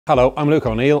Hello, I'm Luke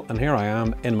O'Neill and here I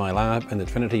am in my lab in the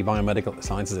Trinity Biomedical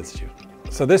Sciences Institute.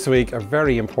 So this week a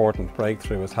very important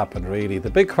breakthrough has happened really. The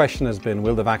big question has been,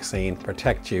 will the vaccine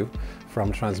protect you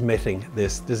from transmitting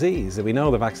this disease? We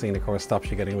know the vaccine of course stops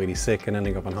you getting really sick and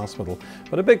ending up in hospital,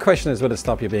 but a big question is, will it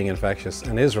stop you being infectious?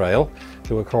 And Israel,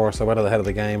 who of course are well ahead of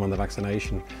the game on the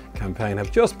vaccination campaign,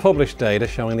 have just published data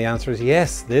showing the answer is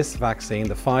yes, this vaccine,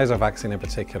 the Pfizer vaccine in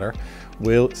particular,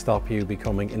 will stop you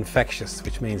becoming infectious,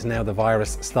 which means now the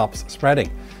virus stops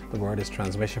spreading. The word is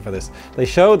transmission for this. They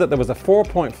showed that there was a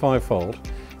 4.5-fold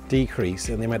decrease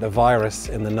in the amount of virus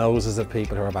in the noses of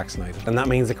people who are vaccinated. And that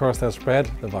means, of course, they'll spread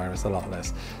the virus a lot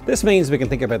less. This means we can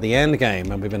think about the end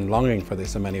game, and we've been longing for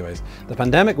this in many ways. The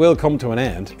pandemic will come to an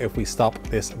end if we stop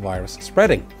this virus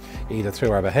spreading, either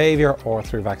through our behavior or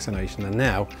through vaccination. And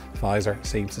now Pfizer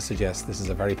seems to suggest this is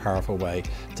a very powerful way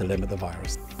to limit the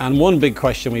virus. And one big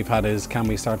question we've had is, can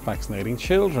we start vaccinating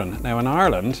children? Now in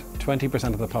Ireland,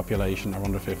 20% of the population are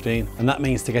under 15, and that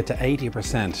means to get to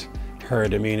 80%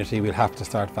 herd immunity, we'll have to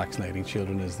start vaccinating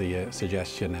children is the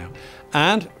suggestion now.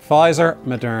 And Pfizer,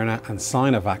 Moderna and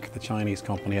Sinovac, the Chinese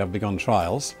company, have begun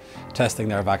trials testing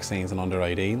their vaccines on under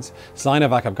 18s.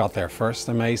 Sinovac have got there first,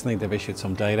 amazingly. They've issued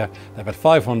some data. They've had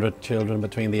 500 children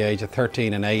between the age of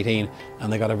 13 and 18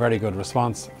 and they got a very good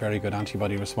response, very good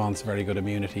antibody response, very good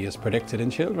immunity is predicted in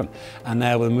children. And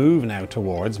now we'll move now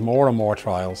towards more and more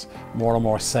trials, more and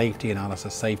more safety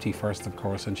analysis, safety first of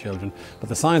course in children. But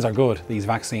the signs are good. These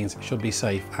vaccines should be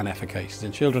safe and efficacious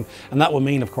in children, and that will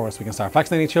mean of course we can start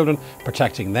vaccinating children,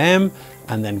 protecting them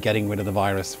and then getting rid of the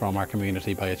virus from our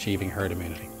community by achieving herd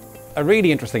immunity. A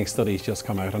really interesting study has just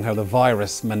come out on how the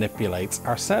virus manipulates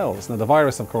our cells. Now the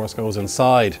virus of course goes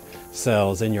inside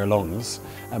cells in your lungs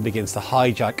and begins to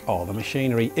hijack all the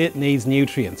machinery. It needs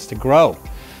nutrients to grow.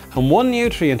 And one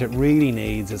nutrient it really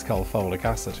needs is called folic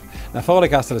acid. Now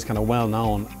folic acid is kind of well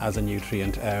known as a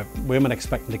nutrient. Women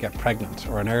expecting to get pregnant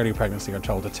or an early pregnancy are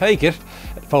told to take it.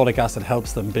 Folic acid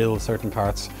helps them build certain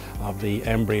parts of the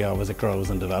embryo as it grows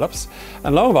and develops.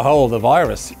 And lo and behold, the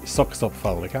virus sucks up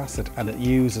folic acid and it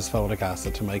uses folic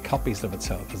acid to make copies of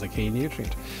itself as a key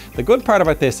nutrient. The good part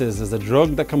about this is there's a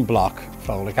drug that can block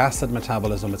folic acid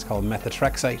metabolism. It's called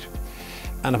methotrexate.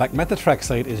 And in fact,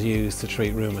 methotrexate is used to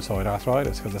treat rheumatoid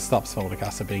arthritis because it stops folic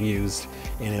acid being used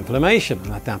in inflammation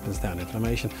and that dampens down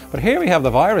inflammation. But here we have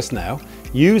the virus now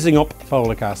using up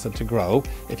folic acid to grow.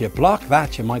 If you block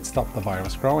that, you might stop the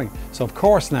virus growing. So of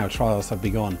course now trials have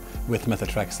begun with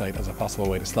methotrexate as a possible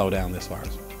way to slow down this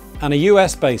virus. And a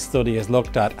US-based study has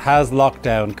looked at, has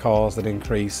lockdown caused an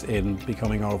increase in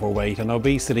becoming overweight and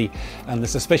obesity? And the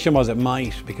suspicion was it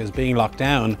might, because being locked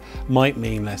down might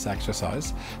mean less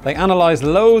exercise. They analysed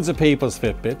loads of people's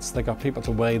Fitbits. They got people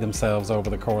to weigh themselves over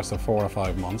the course of 4 or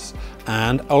 5 months.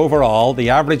 And overall,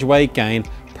 the average weight gain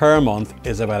per month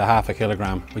is about a half a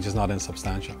kilogram, which is not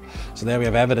insubstantial. So there we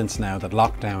have evidence now that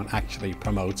lockdown actually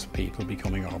promotes people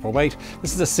becoming overweight.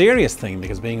 This is a serious thing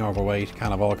because being overweight can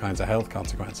have all kinds of health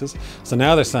consequences. So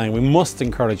now they're saying we must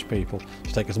encourage people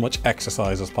to take as much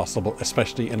exercise as possible,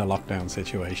 especially in a lockdown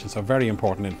situation. So very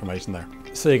important information there.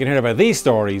 So you can hear about these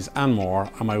stories and more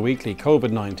on my weekly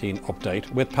COVID-19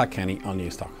 update with Pat Kenny on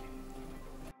Newstalk.